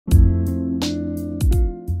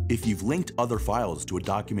If you've linked other files to a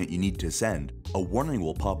document you need to send, a warning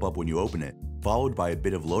will pop up when you open it, followed by a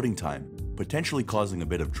bit of loading time, potentially causing a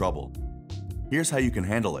bit of trouble. Here's how you can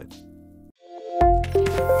handle it.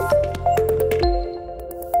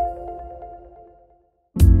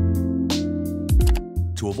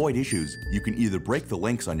 To avoid issues, you can either break the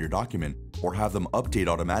links on your document or have them update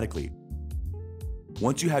automatically.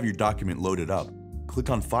 Once you have your document loaded up, click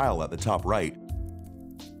on File at the top right,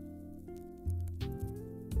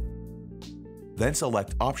 then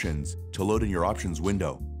select Options to load in your options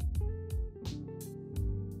window.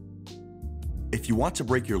 If you want to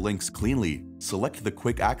break your links cleanly, select the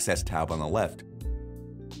Quick Access tab on the left.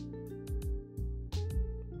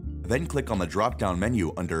 Then click on the drop-down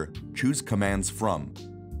menu under Choose Commands From.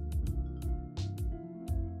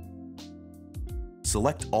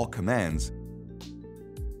 Select All Commands,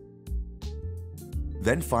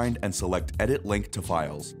 then find and select Edit Link to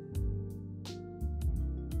Files.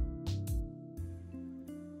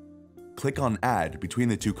 Click on Add between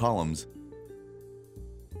the two columns,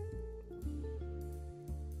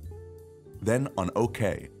 then on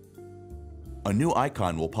OK. A new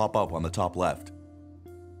icon will pop up on the top left.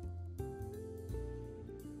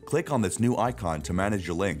 Click on this new icon to manage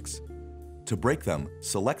your links. To break them,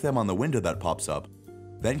 select them on the window that pops up,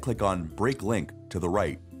 then click on Break Link to the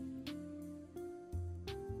right.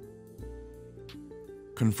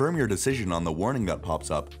 Confirm your decision on the warning that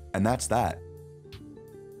pops up, and that's that.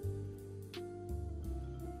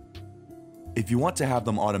 If you want to have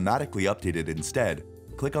them automatically updated instead,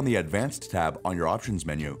 click on the Advanced tab on your Options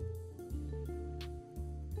menu.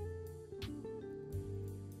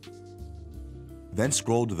 Then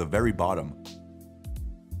scroll to the very bottom.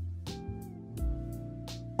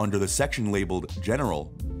 Under the section labeled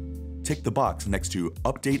General, tick the box next to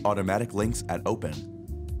Update Automatic Links at Open.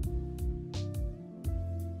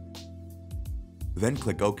 Then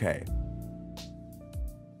click OK.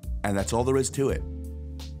 And that's all there is to it.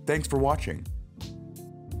 Thanks for watching.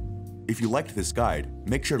 If you liked this guide,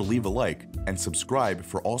 make sure to leave a like and subscribe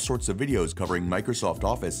for all sorts of videos covering Microsoft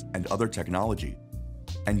Office and other technology.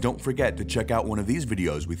 And don't forget to check out one of these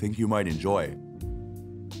videos we think you might enjoy.